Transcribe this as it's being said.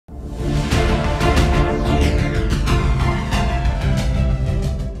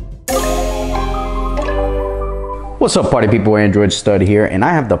What's up, party people? Android Stud here, and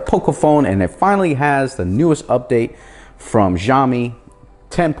I have the Pocophone, and it finally has the newest update from Xiaomi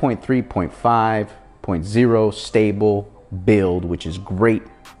 10.3.5.0 stable build, which is great.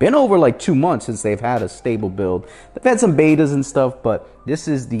 Been over like 2 months since they've had a stable build. They've had some betas and stuff, but this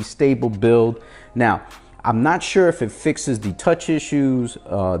is the stable build. Now, I'm not sure if it fixes the touch issues,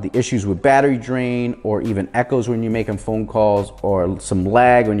 the issues with battery drain, or even echoes when you're making phone calls, or some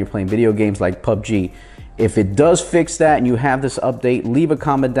lag when you're playing video games like PUBG. If it does fix that and you have this update, leave a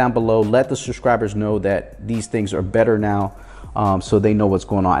comment down below. Let the subscribers know that these things are better now, so they know what's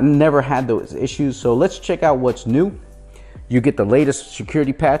going on. I never had those issues, so let's check out what's new. You get the latest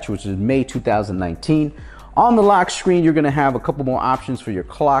security patch, which is May 2019. On the lock screen, you're gonna have a couple more options for your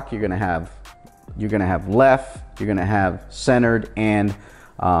clock. You're gonna have left, you're gonna have centered, and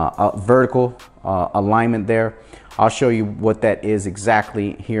a vertical alignment there. I'll show you what that is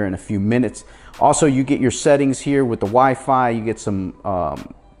exactly here in a few minutes. Also, you get your settings here with the Wi-Fi. You get some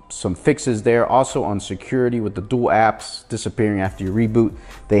fixes there. Also on security with the dual apps disappearing after you reboot,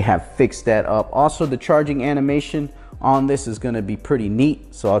 they have fixed that up. Also, the charging animation on this is going to be pretty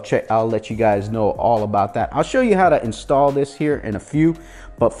neat, so I'll let you guys know all about that. I'll show you how to install this here in a few,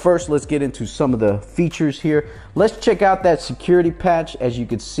 but first let's get into some of the features here. Let's check out that security patch. As you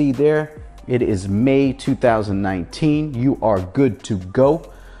can see there, it is May 2019. You are good to go,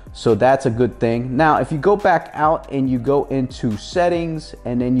 so that's a good thing. Now, if you go back out and you go into settings,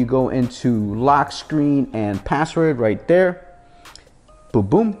 and then you go into lock screen and password right there, boom,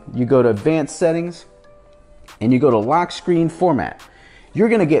 boom, you go to advanced settings, and you go to lock screen format. You're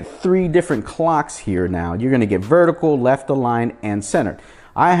gonna get 3 different clocks here now. You're gonna get vertical, left aligned, and centered.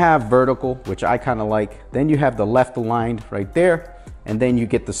 I have vertical, which I kind of like. Then you have the left aligned right there, and then you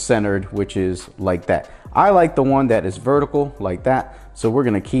get the centered, which is like that. I like the one that is vertical like that, so we're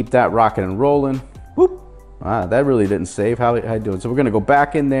gonna keep that rocking and rolling. Whoop. That really didn't save. How you doing? So we're gonna go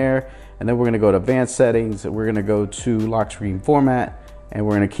back in there, and then we're gonna go to advanced settings, and we're gonna go to lock screen format, and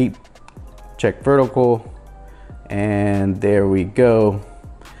we're gonna check vertical. And there we go.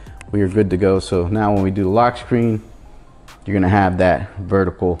 We are good to go. So now when we do the lock screen, you're gonna have that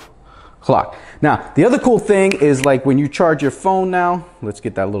vertical clock. Now, the other cool thing is, like, when you charge your phone now, let's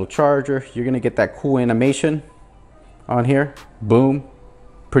get that little charger, you're gonna get that cool animation on here. Boom.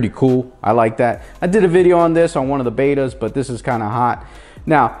 Pretty cool. I like that. I did a video on this on one of the betas, but this is kind of hot.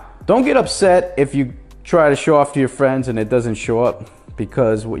 Now, don't get upset if you try to show off to your friends and it doesn't show up,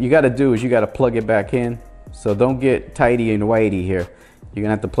 because what you got to do is you got to plug it back in. So don't get tidy and whitey here. You're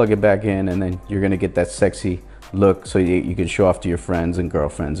gonna have to plug it back in, and then you're gonna get that sexy look, so you can show off to your friends and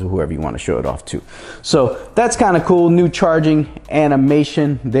girlfriends or whoever you want to show it off to. So that's kind of cool. New charging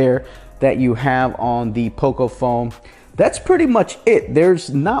animation there that you have on the Pocophone. That's pretty much it. There's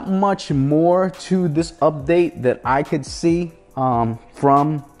not much more to this update that I could see from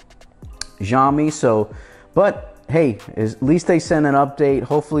Xiaomi. So, but hey, at least they sent an update.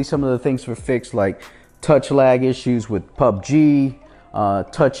 Hopefully some of the things were fixed, like touch lag issues with PUBG,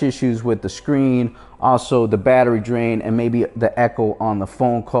 touch issues with the screen, also the battery drain, and maybe the echo on the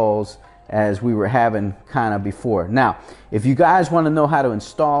phone calls as we were having kind of before. Now, if you guys want to know how to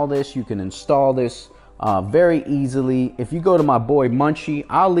install this, you can install this very easily. If you go to my boy Munchy,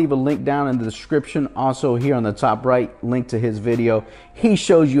 I'll leave a link down in the description. Also here on the top right, link to his video. He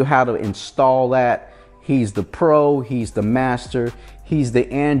shows you how to install that. He's the pro, he's the master, he's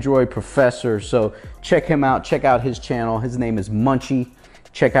the Android professor. So check him out, check out his channel. His name is Munchy.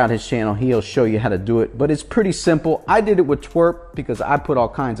 Check out his channel, he'll show you how to do it. But it's pretty simple. I did it with TWRP because I put all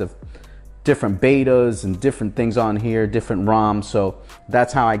kinds of different betas and different things on here, different ROMs. So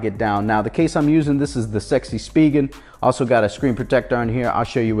that's how I get down. Now, the case I'm using, this is the Sexy Spigen. Also got a screen protector on here. I'll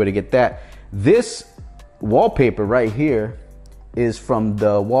show you where to get that. This wallpaper right here is from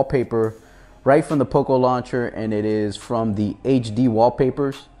the wallpaper right from the Poco launcher, and it is from the HD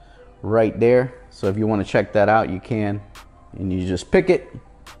wallpapers right there. So if you want to check that out, you can. And you just pick it,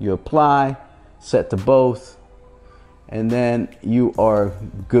 you apply, set to both, and then you are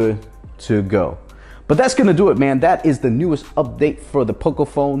good to go. But that's gonna do it, man. That is the newest update for the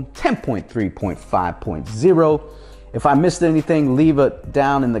Pocophone 10.3.5.0. If I missed anything, leave it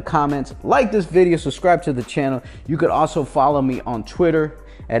down in the comments. Like this video, subscribe to the channel. You could also follow me on Twitter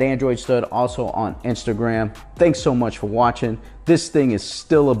at Android Stud, also on Instagram. Thanks so much for watching. This thing is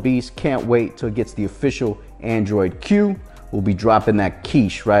still a beast. Can't wait till it gets the official Android Q. We'll be dropping that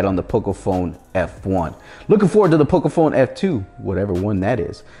quiche right on the Pocophone F1. Looking forward to the Pocophone F2, whatever one that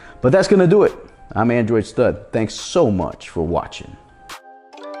is. But that's gonna do it. I'm Android Stud. Thanks so much for watching.